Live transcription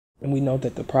And we know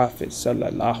that the Prophet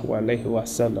sallallahu alaihi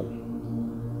wasallam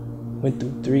went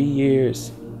through 3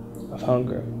 years of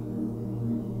hunger.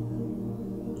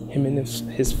 Him and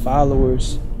his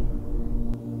followers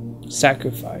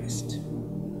sacrificed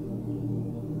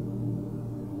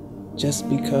just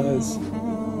because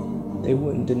they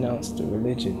wouldn't denounce the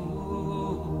religion.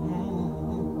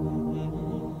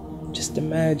 Just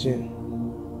imagine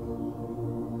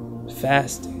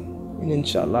fasting, and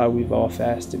inshallah we've all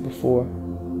fasted before.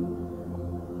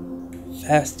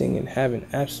 Fasting and having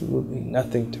absolutely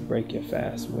nothing to break your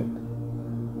fast with.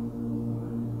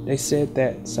 They said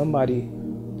that somebody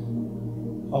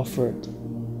offered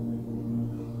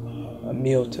a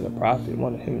meal to the Prophet,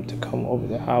 wanted him to come over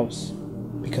their house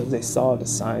because they saw the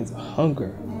signs of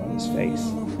hunger on his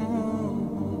face.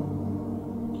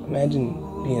 Imagine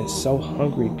being so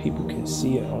hungry people can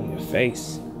see it on your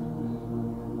face.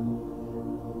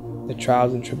 The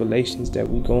trials and tribulations that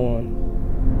we go on,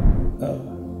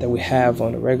 that we have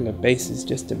on a regular basis,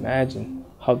 just imagine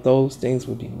how those things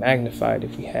would be magnified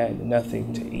if we had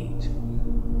nothing to eat.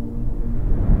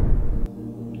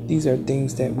 These are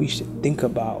things that we should think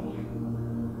about.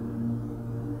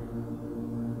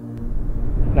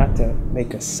 Not to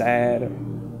make us sad or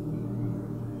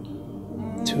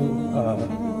to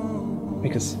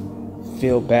make us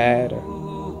feel bad or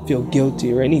feel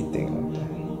guilty or anything like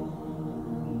that.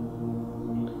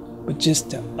 But just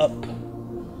to up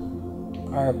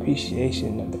our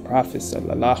appreciation of the Prophet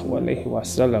sallallahu alaihi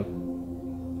wasallam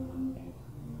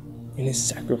and his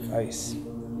sacrifice.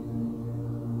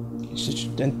 It should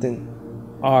strengthen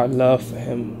our love for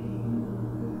him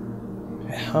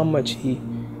and how much he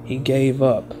gave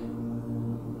up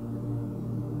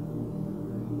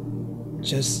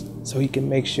just so he can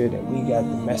make sure that we got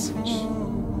the message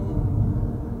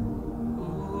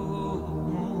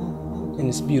in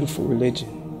this beautiful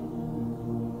religion.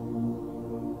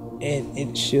 And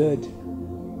it should,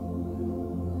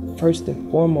 first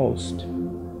and foremost,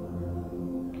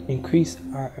 increase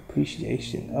our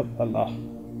appreciation of Allah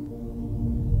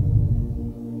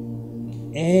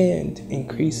and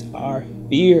increase our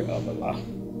fear of Allah,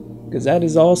 because that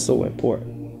is also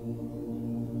important.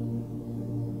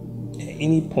 At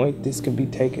any point, this can be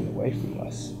taken away from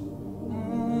us.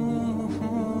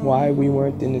 Why we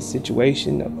weren't in the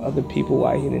situation of other people,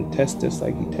 why he didn't test us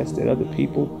like he tested other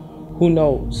people, who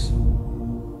knows?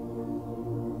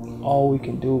 All we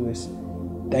can do is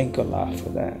thank Allah for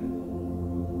that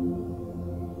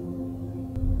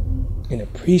and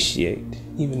appreciate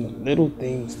even the little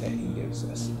things that he gives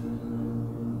us.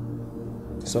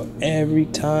 So every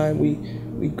time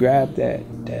we grab that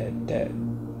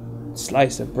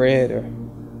slice of bread or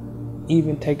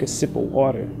even take a sip of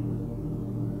water,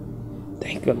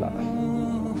 thank Allah.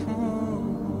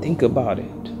 Think about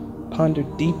it. Ponder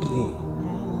deeply.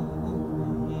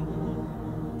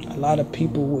 A lot of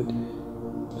people would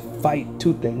fight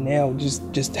tooth and nail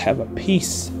just to have a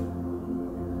piece.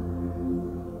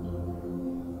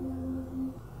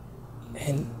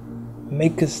 And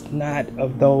make us not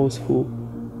of those who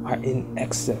are in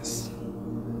excess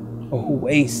or who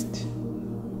waste.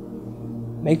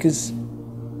 Make us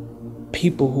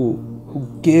people who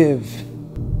give,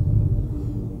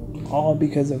 all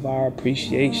because of our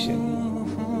appreciation.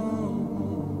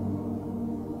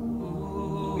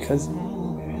 Because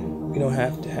we don't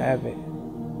have to have it.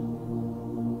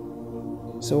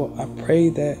 So I pray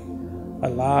that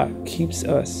Allah keeps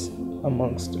us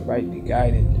amongst the rightly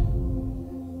guided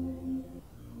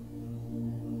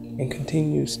and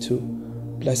continues to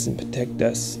bless and protect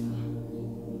us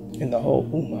and the whole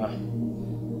Ummah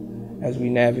as we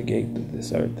navigate through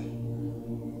this earth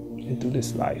and through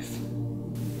this life.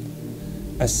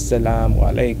 Assalamu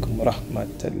alaikum wa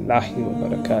rahmatullahi wa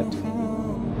barakatuh.